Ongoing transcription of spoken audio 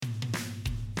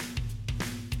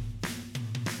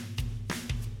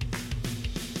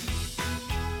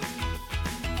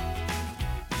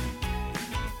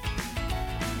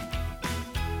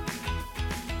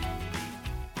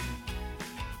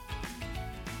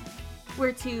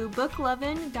We're two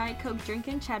book-loving, Diet Coke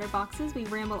drinking chatterboxes. We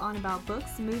ramble on about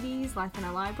books, movies, life in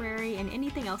a library, and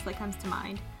anything else that comes to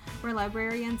mind. We're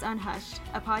Librarians Unhushed,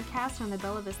 a podcast from the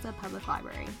Bella Vista Public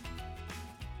Library.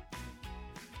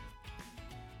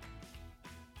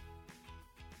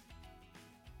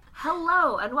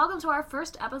 Hello, and welcome to our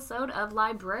first episode of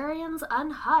Librarians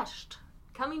Unhushed.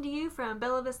 Coming to you from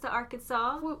Bella Vista,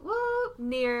 Arkansas, Whoop, whoop.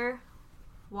 near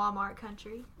Walmart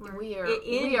country. We are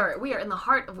in the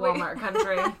heart of Walmart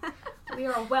country. We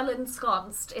are well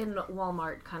ensconced in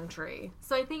Walmart country.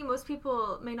 So I think most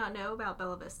people may not know about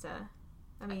Bella Vista.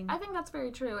 I think that's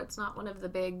very true. It's not one of the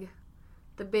big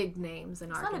names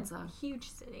in Arkansas. It's not a huge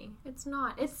city. It's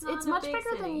not. It's not much a big bigger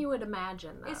than city. you would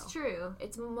imagine, though. It's true.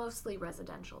 It's mostly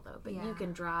residential, though, but Yeah. you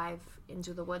can drive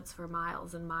into the woods for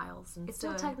miles and miles and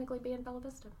still technically be in Bella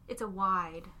Vista. It's a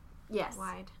wide. Yes.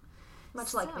 Wide.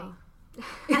 Much like me.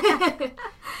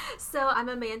 So I'm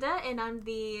Amanda, and I'm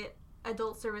the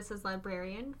Adult Services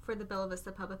Librarian for the Bella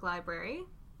Vista Public Library.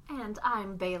 And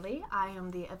I'm Bailey. I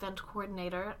am the Event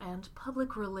Coordinator and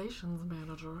Public Relations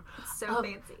Manager It's so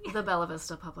fancy. the Bella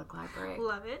Vista Public Library.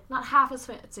 Love it. Not half as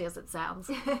fancy as it sounds.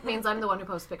 It means I'm the one who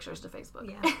posts pictures to Facebook.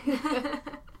 Yeah.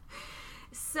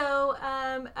 So,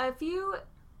 a few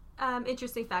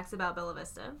interesting facts about Bella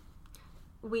Vista.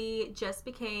 We just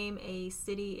became a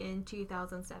city in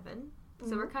 2007.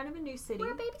 So we're kind of a new city.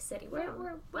 We're a baby city.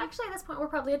 We're actually at this point we're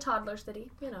probably a toddler city.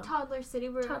 You know, Toddler city.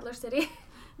 We're toddler city.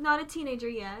 not a teenager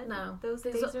yet. No, Those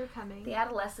days are coming. The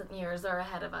adolescent years are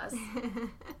ahead of us.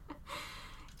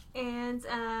 And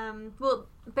well,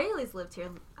 Bailey's lived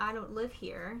here. I don't live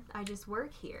here. I just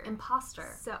work here.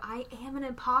 Imposter. So I am an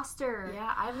imposter.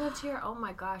 Yeah, I've lived here. Oh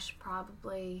my gosh,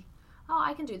 probably. Oh,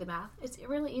 I can do the math. It's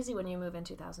really easy when you move in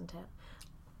 2010.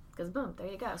 Because boom, there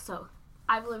you go. So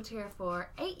I've lived here for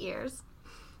 8 years.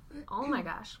 Oh my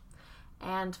gosh.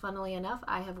 And funnily enough,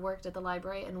 I have worked at the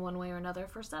library in one way or another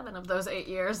for 7 of those 8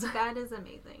 years. That is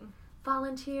amazing.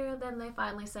 Volunteer, then they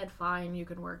finally said, fine, you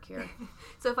can work here.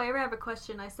 So if I ever have a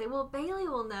question, I say, well, Bailey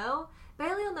will know.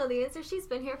 Bailey will know the answer. She's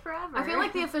been here forever. I feel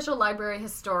like the official library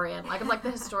historian. Like, I'm like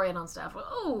the historian on staff.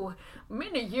 Oh,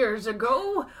 many years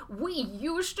ago, we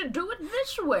used to do it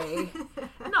this way.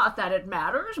 Not that it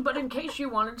matters, but in case you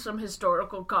wanted some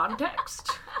historical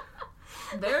context,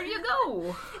 there you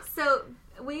go. So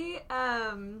we,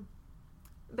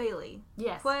 Bailey.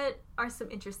 Yes. What are some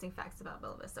interesting facts about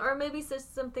Bella Vista? Or maybe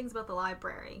just some things about the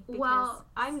library. Because Well,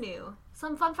 I'm new.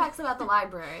 Some fun facts about the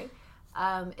library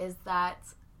is that,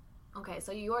 okay,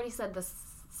 so you already said the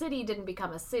city didn't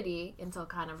become a city until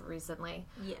kind of recently.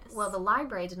 Yes. Well, the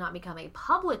library did not become a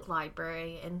public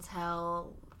library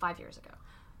until 5 years ago.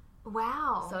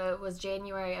 Wow. So it was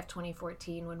January of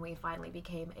 2014 when we finally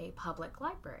became a public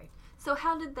library. So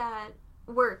how did that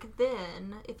work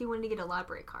then if you wanted to get a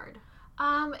library card?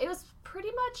 It was pretty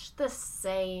much the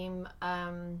same.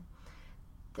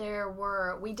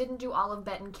 We didn't do all of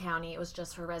Benton County. It was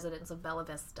just for residents of Bella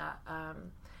Vista.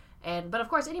 But of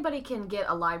course anybody can get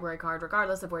a library card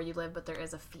regardless of where you live, but there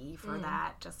is a fee for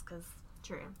that just because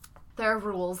True. there are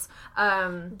rules.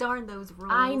 Darn those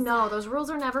rules. I know, those rules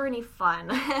are never any fun.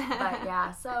 But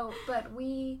yeah, but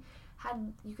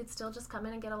you could still just come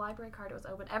in and get a library card. It was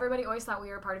open. Everybody always thought we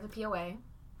were part of the POA,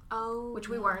 which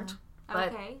we weren't.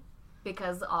 But Okay.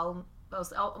 because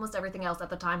almost everything else at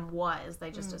the time was, they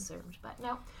just assumed. But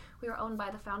no, we were owned by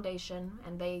the foundation,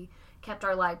 and they kept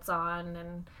our lights on,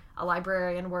 and a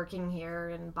librarian working here,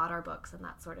 and bought our books and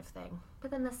that sort of thing.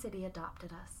 But then the city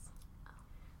adopted us.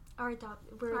 We're Our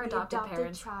the adopted adopted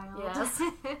parents. child. Yes.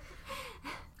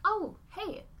 Oh,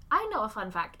 hey, I know a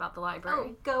fun fact about the library.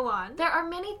 Oh, go on. There are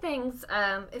many things,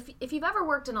 if you've ever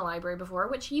worked in a library before,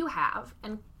 which you have,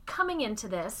 and coming into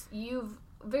this, you've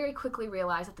very quickly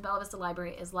realized that the Bella Vista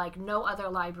Library is like no other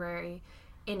library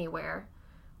anywhere.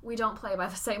 We don't play by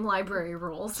the same library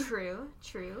rules. True.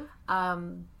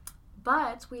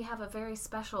 But we have a very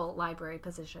special library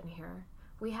position here.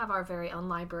 We have our very own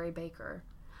library baker.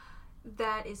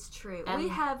 That is true. And we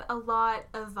have a lot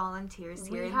of volunteers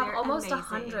here. We and have they're almost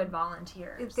amazing. 100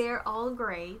 volunteers. They're all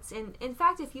great. And in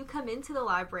fact, if you come into the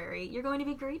library, you're going to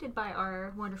be greeted by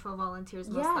our wonderful volunteers,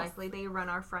 most Yes. likely. They run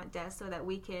our front desk so that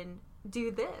we can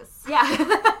do this. Yeah.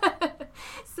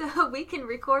 So we can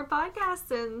record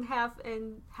podcasts and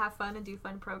have fun and do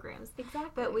fun programs. Exactly.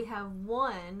 But we have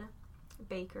one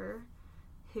baker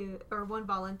one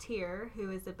volunteer who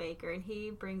is a baker, and he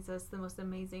brings us the most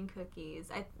amazing cookies.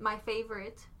 My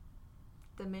favorite,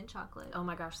 the mint chocolate. Oh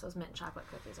my gosh, those mint chocolate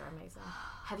cookies are amazing.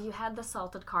 Have you had the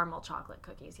salted caramel chocolate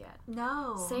cookies yet?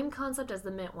 No. Same concept as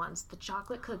the mint ones, the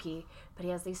chocolate cookie, but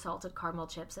he has these salted caramel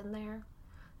chips in there.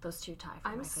 Those two tie for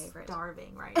my favorite. I'm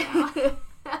starving right now.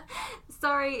 So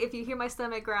sorry if you hear my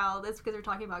stomach growl. That's because we're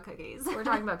talking about cookies. We're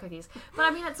talking about cookies. But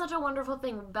I mean, it's such a wonderful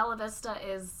thing. Bella Vista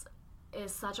is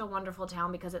such a wonderful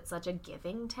town because it's such a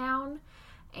giving town.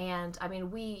 And I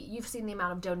mean, you've seen the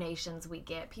amount of donations we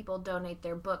get. People donate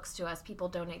their books to us. People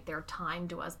donate their time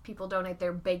to us. People donate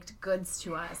their baked goods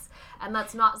to us. And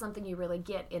that's not something you really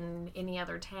get in any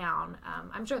other town.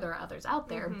 I'm sure there are others out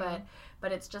there,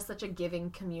 but it's just such a giving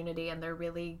community, and they're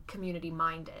really community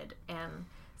minded. And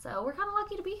so we're kind of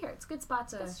lucky to be here. It's a good spot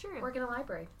to work in a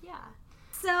library. Yeah.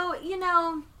 So,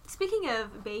 speaking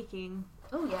of baking.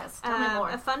 Oh, yes. Tell me more.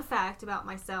 A fun fact about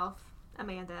myself,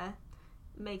 Amanda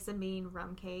makes a mean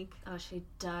rum cake. Oh, she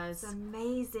does. It's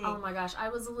amazing. Oh my gosh, I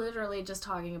was literally just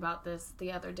talking about this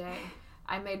the other day.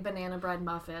 I made banana bread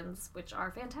muffins, which are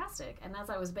fantastic. And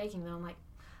as I was baking them, I'm like,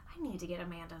 I need to get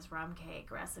Amanda's rum cake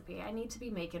recipe. I need to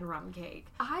be making rum cake.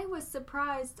 I was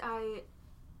surprised.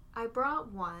 I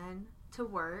brought one to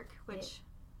work, which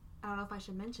I don't know if I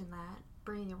should mention that.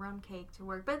 Bringing a rum cake to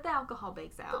work, but the alcohol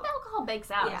bakes out. But the alcohol bakes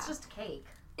out. Yeah. It's just cake.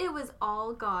 It was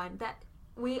all gone.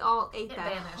 We all ate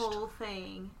that vanished. whole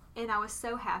thing, and I was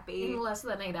so happy. In less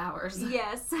than 8 hours.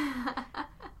 Yes. We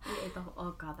ate the whole...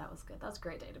 Oh, God, that was good. That was a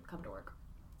great day to come to work.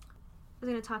 I was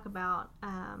going to talk about...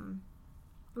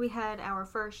 we had our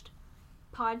first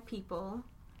Pod People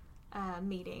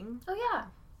meeting. Oh, yeah.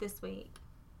 This week.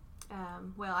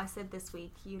 Well, I said this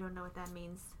week. You don't know what that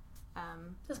means.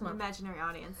 This month. Imaginary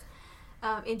audience.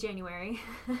 In January,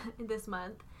 this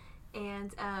month.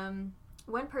 And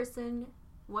one person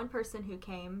who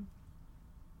came,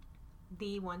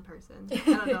 the one person, I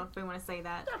don't know if we want to say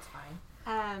that. That's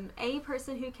fine. A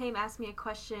person who came asked me a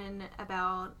question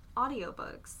about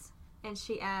audiobooks, and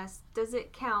she asked, does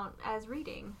it count as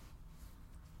reading?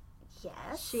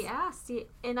 Yes. She asked,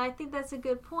 and I think that's a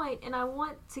good point, and I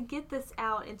want to get this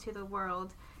out into the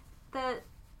world, that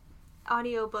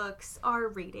audiobooks are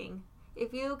reading.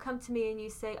 If you come to me and you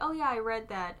say, oh yeah, I read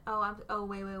that.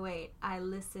 Wait. I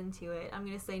listened to it. I'm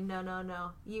going to say,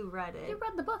 no. You read it. You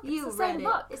read the book. You it's the read same it.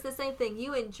 book. It's the same thing.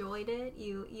 You enjoyed it.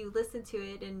 You listened to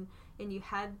it and you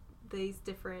had these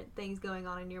different things going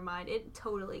on in your mind. It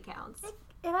totally counts. It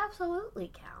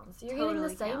absolutely counts. You're Totally getting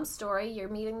the same counts. story. You're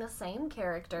meeting the same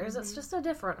characters. It's just a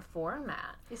different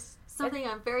format. It's something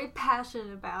I'm very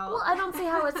passionate about. Well, I don't see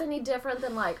how it's any different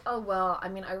than like, oh, well, I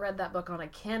mean, I read that book on a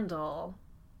Kindle.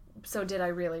 So did I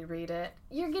really read it?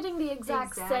 You're getting the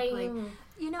exact same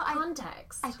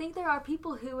context. I think there are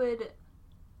people who would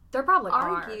there probably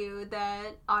argue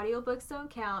that audiobooks don't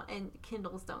count and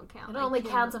Kindles don't count. It only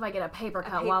counts if I get a paper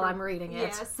cut while I'm reading it.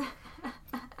 Yes.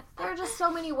 There are just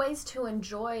so many ways to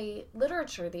enjoy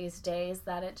literature these days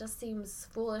that it just seems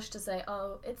foolish to say,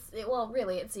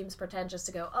 really it seems pretentious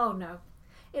to go, oh no,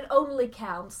 it only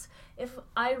counts if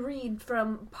I read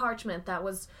from parchment that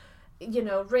was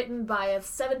written by a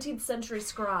 17th century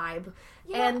scribe.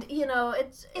 Yeah. And,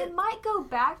 it might go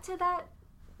back to that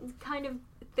kind of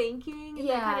thinking.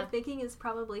 Yeah. That kind of thinking is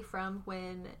probably from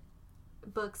when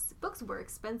books were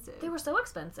expensive. They were so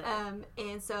expensive.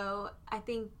 And so I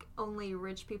think only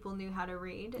rich people knew how to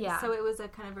read. Yeah. So it was a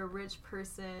kind of a rich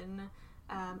person,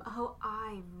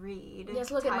 I read.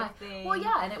 Yes, look at my thing. Well,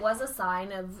 yeah, and it was a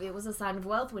sign of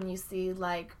wealth when you see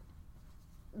like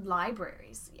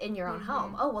libraries in your own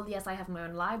home. Oh, well, yes, I have my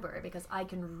own library because I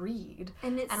can read,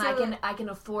 and I can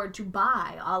afford to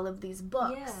buy all of these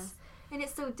books. Yes, and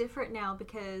it's so different now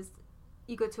because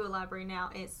you go to a library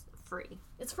now, it's free.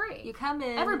 It's free. You come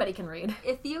in. Everybody can read.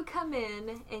 If you come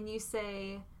in and you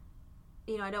say,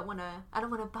 I don't want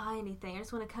to buy anything. I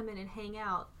just want to come in and hang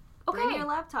out. Okay. Bring your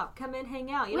laptop. Come in,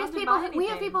 hang out. You don't have to buy anything. We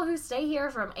have people who stay here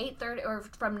from 8:30 or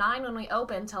from 9 when we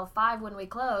open till 5 when we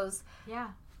close. Yeah.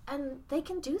 And they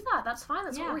can do that. That's fine.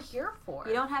 That's what we're here for.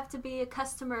 You don't have to be a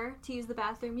customer to use the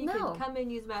bathroom. You can come in,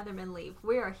 use the bathroom, and leave.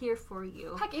 We are here for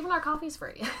you. Heck, even our coffee's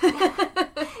free.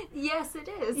 Yes, it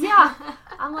is. Yeah.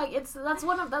 I'm like, that's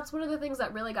one of the things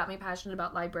that really got me passionate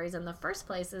about libraries in the first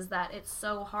place is that it's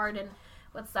so hard. And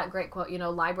what's that great quote?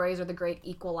 Libraries are the great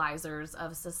equalizers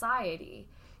of society.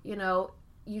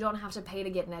 You don't have to pay to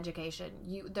get an education.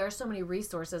 There's so many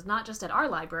resources, not just at our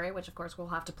library, which of course we'll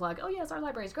have to plug. Oh yes, our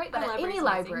library is great, but at any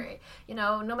library,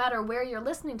 no matter where you're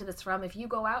listening to this from, if you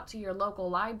go out to your local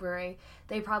library,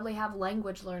 they probably have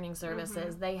language learning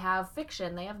services. They have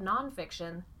fiction, they have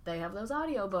nonfiction, they have those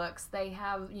audiobooks, they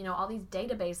have, all these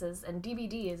databases and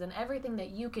DVDs and everything that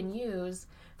you can use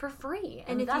for free.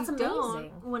 And that's amazing. If you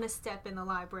don't want to step in the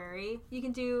library, you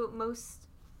can do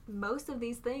most of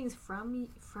these things from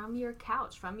your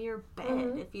couch, from your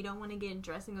bed. If you don't want to get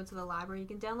dressed and go to the library, you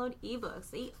can download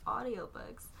ebooks,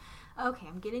 audiobooks. Okay,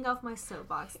 I'm getting off my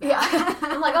soapbox now. Yeah.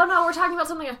 I'm like, oh no, we're talking about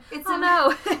something.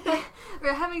 No.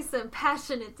 We're having some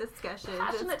passionate discussions.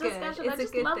 Passionate It's good. discussion. It's I a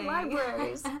just good love thing.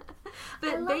 libraries.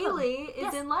 But Bailey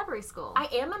is in library school. I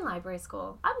am in library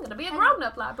school. I'm going to be a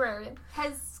grown-up librarian.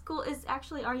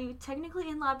 Are you technically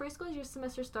in library school? Has your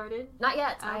semester started? Not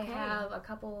yet. Okay. I have a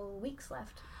couple weeks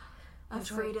left. Of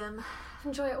freedom.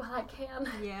 Enjoy it while I can.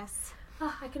 Yes.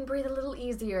 I can breathe a little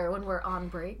easier when we're on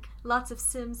break. Lots of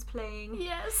Sims playing.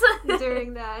 Yes.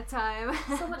 during that time.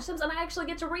 So much Sims, and I actually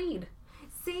get to read.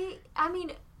 See, I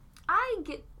mean, I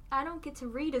don't get to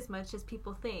read as much as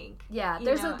people think. Yeah,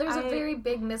 there's a very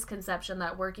big misconception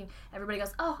that everybody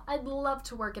goes, oh, I'd love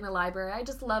to work in a library. I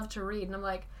just love to read. And I'm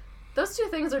like, those two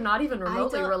things are not even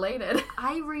remotely related.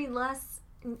 I read less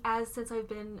since I've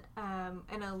been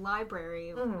in a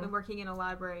library, been working in a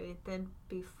library than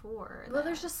before. Well,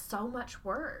 there's just so much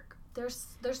work. There's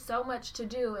so much to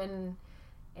do, and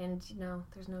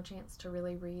there's no chance to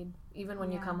really read. Even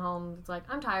when you come home, it's like,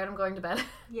 I'm tired, I'm going to bed.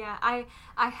 Yeah, I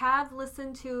have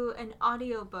listened to an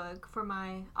audiobook for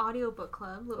my audiobook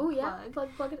club.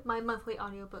 Plug it. My monthly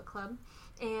audiobook club,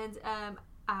 and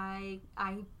I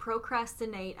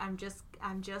procrastinate. I'm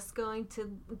just going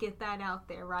to get that out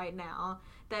there right now,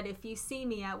 that if you see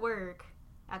me at work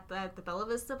at the Bella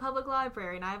Vista Public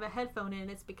Library and I have a headphone in,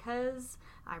 it's because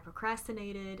I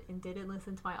procrastinated and didn't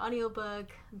listen to my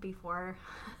audiobook before.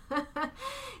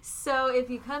 So if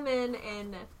you come in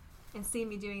and see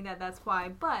me doing that, that's why.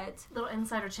 But little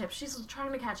insider tip, she's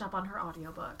trying to catch up on her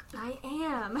audiobook. I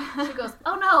am. She goes,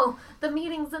 oh no, the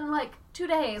meeting's in like 2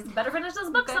 days. Better finish this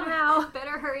book somehow.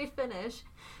 Better hurry finish.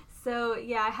 So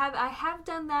yeah, I have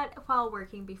done that while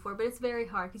working before, but it's very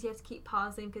hard because you have to keep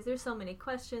pausing because there's so many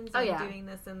questions and doing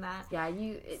this and that. Yeah,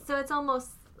 so it's almost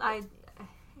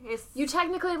you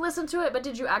technically listened to it, but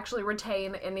did you actually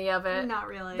retain any of it? Not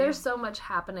really. There's so much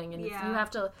happening, and you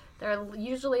have to. There are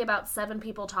usually about 7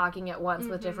 people talking at once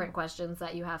with different questions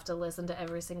that you have to listen to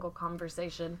every single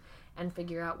conversation and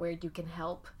figure out where you can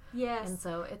help. Yes, and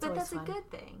so it's but always that's fun. a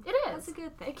good thing. It is. That's a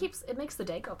good thing. It makes the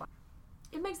day go by.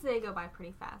 It makes the day go by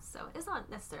pretty fast, so it's not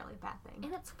necessarily a bad thing.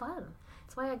 And it's fun.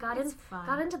 That's why I got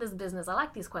into this business. I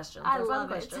like these questions. I They're love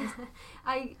fun it. questions.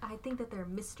 I think that they're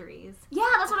mysteries. Yeah,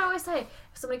 that's what I always say. If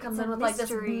somebody comes in with like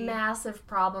this massive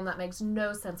problem that makes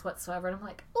no sense whatsoever, and I'm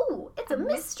like, ooh, it's a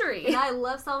mystery. And I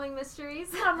love solving mysteries.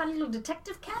 Put on my little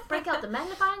detective cap, break out the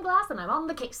magnifying glass, and I'm on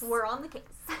the case. We're on the case.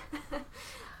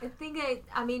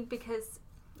 I mean, because,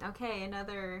 okay,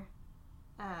 another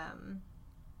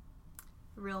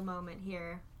real moment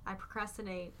here. I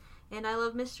procrastinate, and I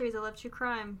love mysteries. I love true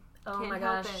crime. Oh my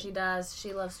gosh, she does.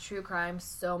 She loves true crime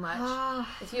so much.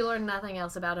 If you learn nothing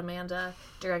else about Amanda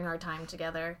during our time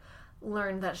together,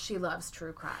 learn that she loves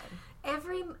true crime.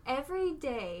 Every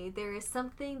day there is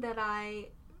something that I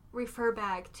refer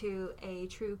back to a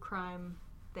true crime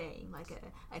thing, like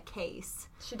a case.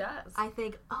 She does. I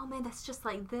think, oh man, that's just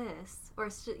like this, or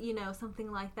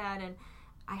something like that, and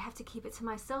I have to keep it to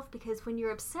myself because when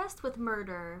you're obsessed with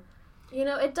murder,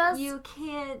 it does. You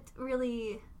can't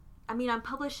really. I mean, I'm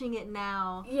publishing it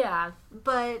now. Yeah.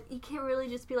 But you can't really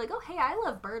just be like, oh, hey, I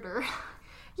love murder.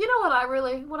 You know what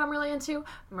I'm really into?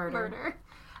 Murder.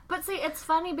 But see, it's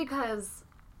funny because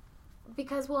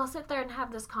we'll sit there and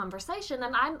have this conversation,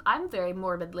 and I'm very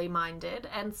morbidly minded,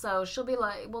 and so she'll be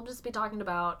like, we'll just be talking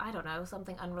about, I don't know,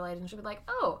 something unrelated, and she'll be like,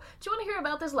 oh, do you want to hear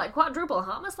about this like quadruple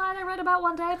homicide I read about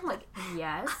one day? And I'm like,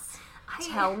 yes.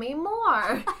 Tell me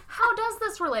more. How does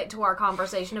this relate to our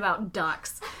conversation about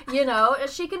ducks?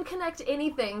 She can connect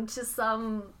anything to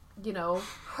some,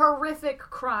 horrific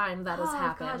crime that has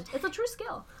happened. Gosh. It's a true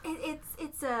skill.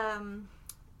 It's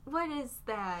what is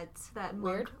that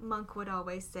monk would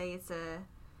always say? It's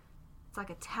like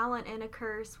a talent and a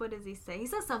curse. What does he say? He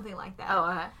says something like that.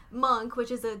 Oh, okay. Monk,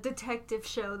 which is a detective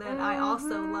show that I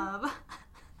also love.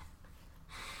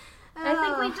 I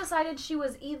think we decided she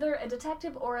was either a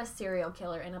detective or a serial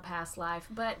killer in a past life,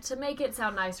 but to make it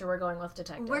sound nicer, we're going with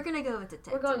detective. We're going to go with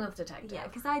detective. We're going with detective. Yeah,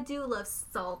 because I do love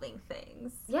solving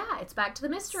things. Yeah, it's back to the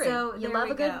mystery. So you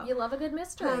love a good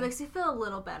mystery. Well, it makes you feel a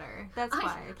little better. That's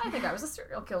why. I think I was a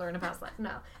serial killer in a past life.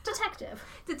 No, detective.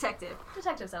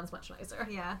 Detective sounds much nicer.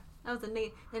 Yeah, I was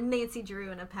a Nancy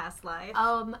Drew in a past life.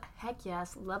 Heck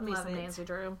yes, love me some Nancy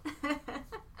Drew.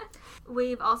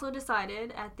 We've also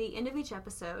decided at the end of each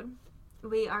episode,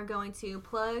 we are going to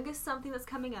plug something that's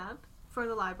coming up for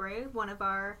the library, one of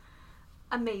our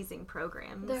amazing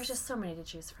programs. There's just so many to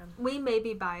choose from. We may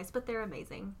be biased, but they're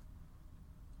amazing.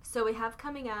 So we have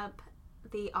coming up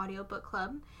the audiobook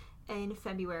club in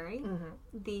February,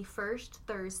 the first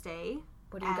Thursday.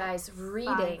 What are you guys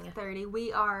reading? 5:30.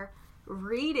 We are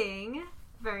reading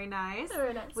Very nice.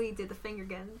 Very nice. We did the finger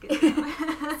gun. Good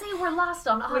job. See, we're lost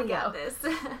on audio. We got this.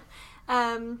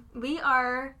 We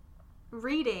are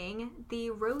reading The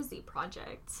Rosie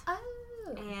Project. Oh.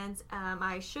 And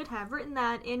I should have written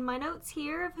that in my notes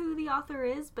here of who the author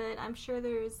is, but I'm sure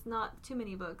there's not too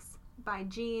many books by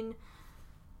Jean.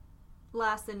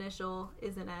 Last initial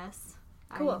is an S.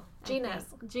 Cool. Jean S.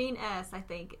 Jean S, I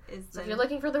think, is So if you're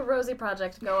looking for The Rosie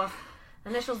Project, go off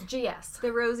initials GS.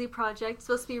 The Rosie Project is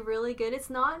supposed to be really good. It's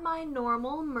not my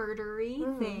normal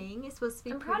murdery thing. It's supposed to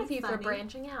be I'm proud of you funny. for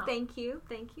branching out. Thank you.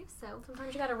 So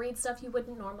sometimes you gotta read stuff you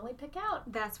wouldn't normally pick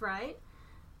out. that's right.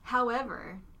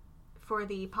 However, for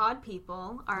the pod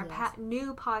people, our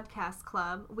new podcast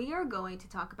club, we are going to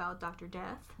talk about Dr.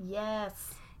 Death.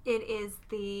 Yes. It is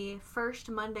the first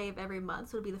Monday of every month,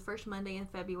 so it'll be the first Monday in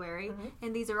February.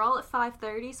 And these are all at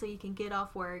 5:30, so you can get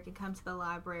off work and come to the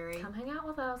library. Come hang out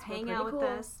with us. Hang out with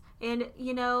us. And,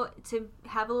 to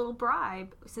have a little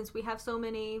bribe, since we have so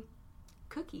many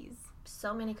cookies.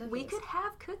 So many cookies. We could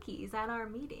have cookies at our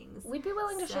meetings. We'd be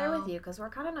willing to share with you, because we're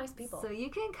kind of nice people. So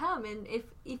you can come, and if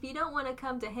you don't want to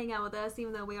come to hang out with us,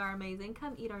 even though we are amazing,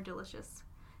 come eat our delicious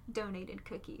donated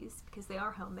cookies, because they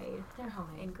are homemade. They're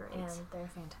homemade and great. And they're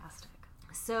fantastic.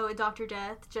 So Dr.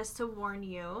 Death, just to warn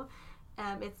you,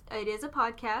 it is a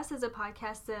podcast. It's a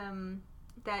podcast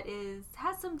that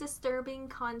has some disturbing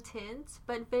content,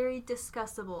 but very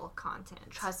discussable content.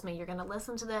 Trust me, you're going to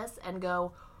listen to this and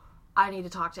go, I need to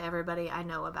talk to everybody I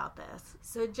know about this.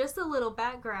 So just a little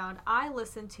background, I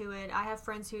listen to it. I have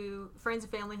friends and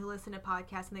family who listen to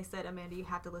podcasts, and they said, Amanda, you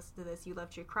have to listen to this. You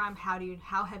love true crime.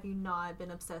 How have you not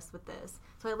been obsessed with this?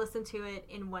 So I listened to it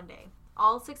in one day.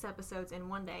 All 6 episodes in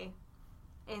one day.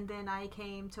 And then I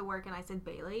came to work and I said,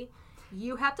 Bailey,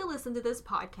 you have to listen to this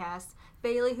podcast.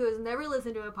 Bailey, who has never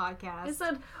listened to a podcast. I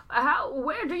said,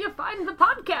 where do you find the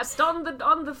podcast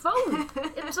on the phone?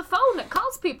 It's a phone that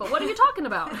calls people. What are you talking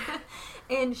about?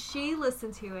 And she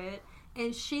listened to it,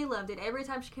 and she loved it. Every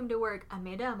time she came to work,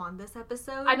 Amanda, I'm on this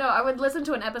episode. I know, I would listen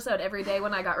to an episode every day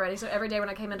when I got ready. So every day when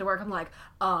I came into work, I'm like,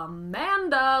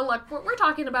 Amanda, like, what we're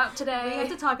talking about today. We have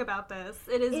to talk about this.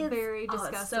 It's very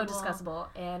discussable. It's so discussable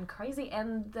and crazy.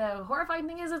 And the horrifying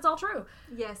thing is, it's all true.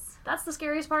 Yes. That's the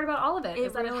scariest part about all of it,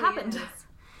 is that it happened. Is.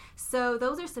 So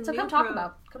those are some So new come talk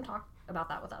about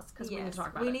that with us, because we need to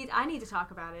talk about it. I need to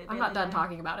talk about it. I'm not done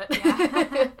talking about it.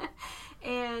 Yeah.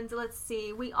 And let's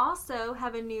see. We also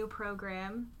have a new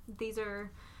program. These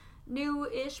are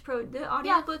new-ish. The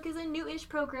audiobook is a new-ish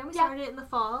program. We started it in the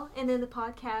fall. And then the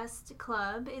podcast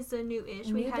club is a new-ish.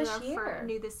 We had our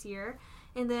new this year.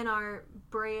 And then our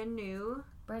brand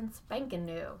spanking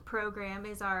new program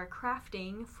is our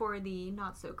crafting for the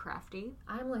not so crafty.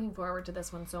 I'm looking forward to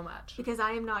this one so much. Because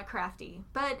I am not crafty.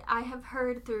 But I have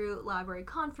heard through library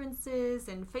conferences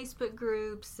and Facebook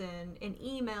groups and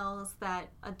emails that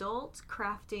adult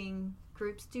crafting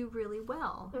groups do really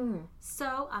well.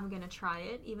 So I'm going to try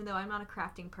it, even though I'm not a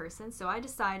crafting person. So I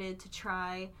decided to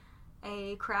try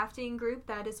a crafting group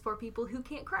that is for people who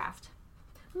can't craft.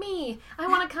 Me! I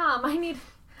want to come.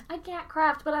 I can't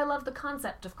craft, but I love the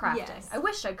concept of crafting. Yes. I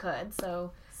wish I could,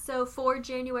 so for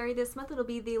January this month, it'll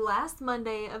be the last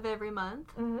Monday of every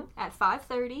month at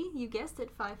 5:30. You guessed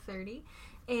it, 5:30.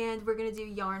 And we're going to do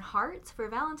yarn hearts for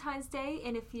Valentine's Day.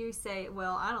 And if you say,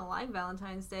 well, I don't like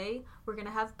Valentine's Day, we're going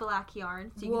to have black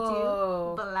yarn. So you can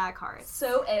do black hearts.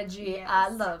 So edgy. Yes. I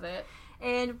love it.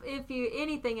 And if you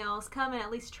anything else, come and at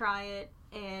least try it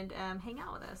and hang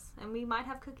out with us. And we might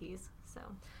have cookies, so...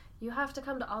 You have to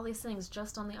come to all these things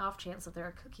just on the off chance that there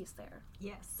are cookies there.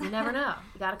 Yes. You never know.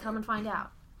 You got to come and find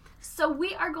out. So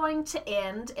we are going to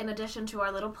end, in addition to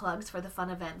our little plugs for the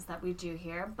fun events that we do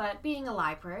here, but being a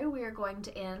library, we are going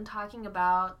to end talking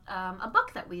about a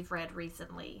book that we've read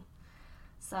recently.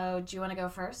 So do you want to go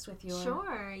first with your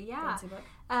fancy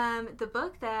book? The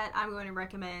book that I'm going to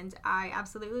recommend, I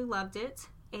absolutely loved it.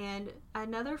 And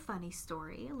another funny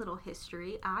story, a little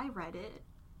history, I read it.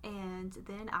 And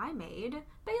then I made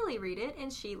Bailey read it,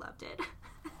 and she loved it.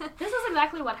 This is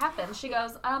exactly what happened. She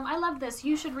goes, I love this.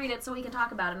 You should read it so we can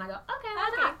talk about it. And I go,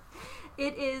 okay.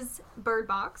 It is Bird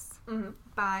Box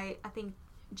by, I think,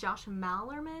 Josh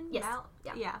Malerman. Yes.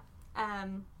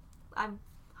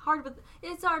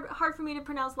 It's hard for me to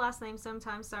pronounce last names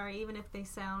sometimes. Sorry, even if they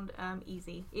sound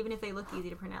easy, even if they look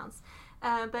easy to pronounce.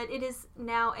 But it is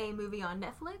now a movie on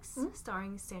Netflix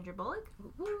starring Sandra Bullock.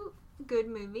 Good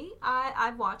movie.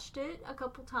 I've watched it a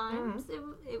couple times.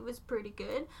 It was pretty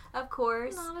good. Of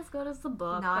course. Not as good as the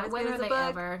book. Not as good as the book.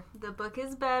 Ever? The book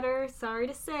is better. Sorry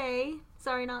to say.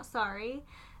 Sorry, not sorry.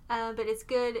 But it's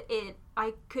good.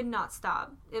 I could not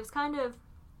stop.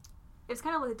 It it was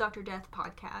kind of like the Dr. Death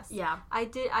podcast. Yeah. I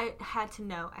had to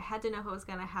know what was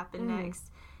going to happen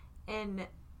next. And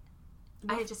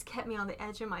it just kept me on the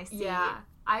edge of my seat. Yeah.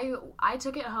 I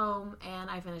took it home and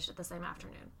I finished it the same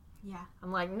afternoon. Yeah.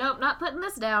 I'm like, nope, not putting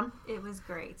this down. It was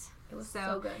great. It was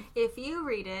so good. If you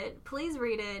read it, please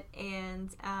read it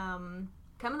and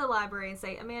come in the library and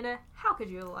say, Amanda, how could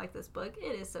you like this book?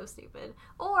 It is so stupid.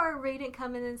 Or read it,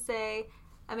 come in and say,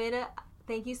 Amanda,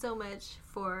 thank you so much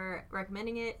for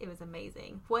recommending it. It was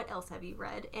amazing. What else have you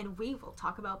read? And we will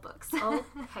talk about books. Oh,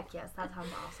 heck yes. That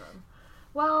sounds awesome.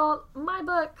 Well, my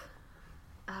book.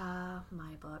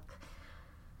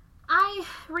 I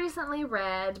recently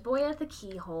read Boy at the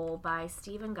Keyhole by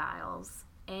Stephen Giles.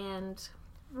 And,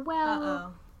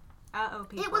 well... Uh-oh,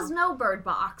 people. It was no Bird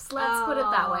Box. Let's put it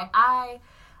that way.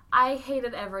 I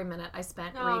hated every minute I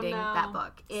spent reading that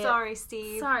book. Sorry,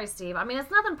 Steve. Sorry, Steve. I mean,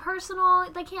 it's nothing personal.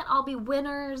 They can't all be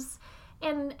winners.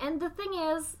 And the thing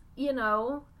is,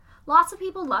 lots of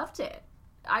people loved it.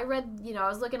 I read, I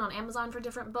was looking on Amazon for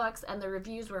different books, and the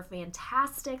reviews were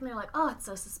fantastic. And they're like, oh, it's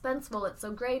so suspenseful. It's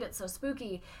so great. It's so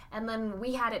spooky. And then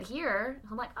we had it here.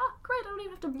 I'm like, oh, great. I don't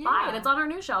even have to buy it. It's on our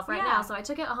new shelf right now. So I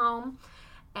took it home,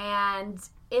 and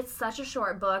it's such a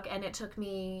short book, and it took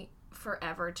me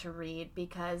forever to read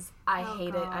because I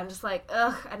hate it. I'm just like,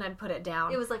 ugh, and I'd put it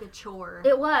down. It was like a chore.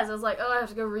 It was. I was like, oh, I have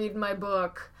to go read my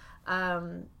book.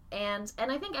 And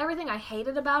I think everything I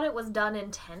hated about it was done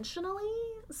intentionally.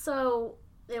 So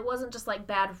it wasn't just like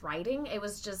bad writing. It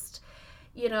was just,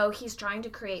 he's trying to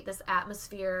create this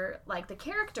atmosphere like the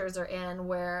characters are in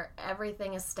where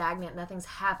everything is stagnant, nothing's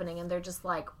happening, and they're just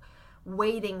like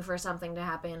waiting for something to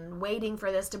happen, waiting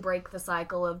for this to break the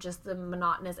cycle of just the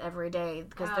monotonous everyday,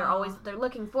 because they're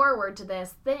looking forward to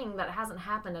this thing that hasn't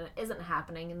happened and it isn't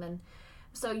happening, and then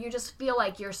so you just feel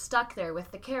like you're stuck there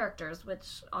with the characters,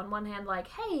 which on one hand, like,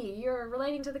 hey, you're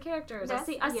relating to the characters. I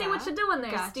see what you're doing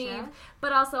there, Steve.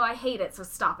 But also I hate it, so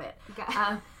stop it.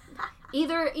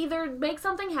 Either make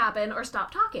something happen or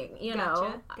stop talking,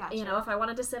 know. Gotcha. If I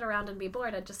wanted to sit around and be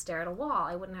bored, I'd just stare at a wall.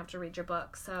 I wouldn't have to read your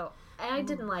book. So I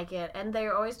didn't like it. And they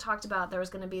always talked about there was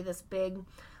going to be this big,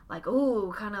 like,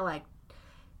 ooh, kind of like,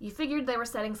 you figured they were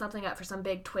setting something up for some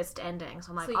big twist ending.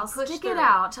 So I'm like, I'll stick it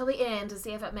out till the end to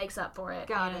see if it makes up for it.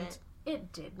 Got it.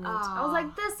 It didn't. I was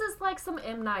like, this is like some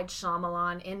M. Night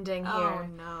Shyamalan ending here. Oh,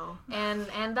 no.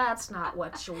 And that's not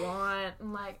what you want.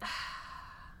 I'm like,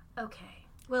 okay.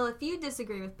 Well, if you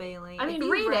disagree with Bailey, I mean,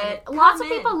 read it. Lots of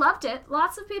people loved it.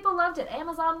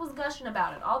 Amazon was gushing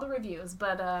about it. All the reviews.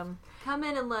 But, come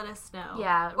in and let us know.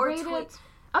 Yeah. Or read tweet. It.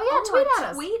 Oh, yeah, tweet at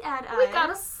us. Tweet at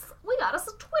us. We got us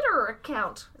a Twitter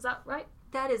account. Is that right?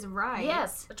 That is right.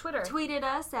 Yes, a Twitter. Tweeted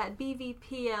us at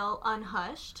BVPL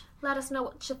Unhushed. Let us know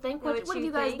what you think. What have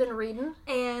you guys been reading?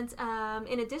 And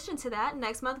in addition to that,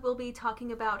 next month we'll be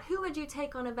talking about who would you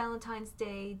take on a Valentine's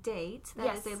Day date.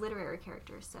 That is a literary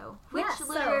character. So, which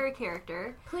literary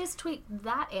character? Please tweet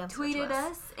that answer Tweeted to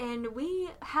us. And we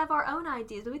have our own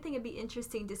ideas, but we think it'd be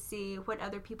interesting to see what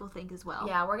other people think as well.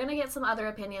 Yeah, we're going to get some other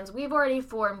opinions. We've already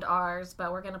formed ours,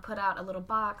 but we're going to put out a little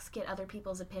box, get other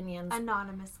people's opinions.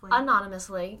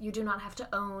 Anonymously. You do not have to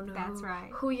own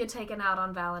who you're taking out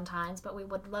on Valentine's, but we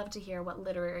would love to hear what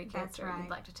literary character you'd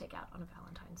like to take out on a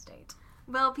Valentine's date.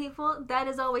 Well, people, that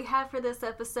is all we have for this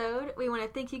episode. We want to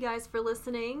thank you guys for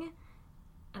listening.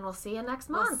 And we'll see you next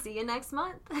month.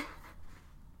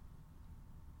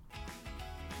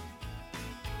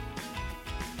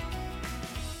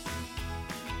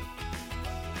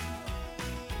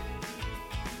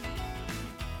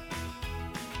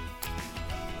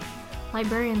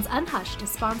 Librarians Unhushed is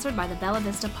sponsored by the Bella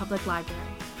Vista Public Library.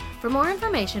 For more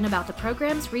information about the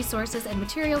programs, resources, and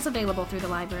materials available through the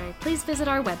library, please visit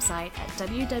our website at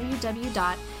www.bvpl.org.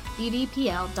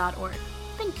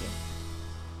 Thank you.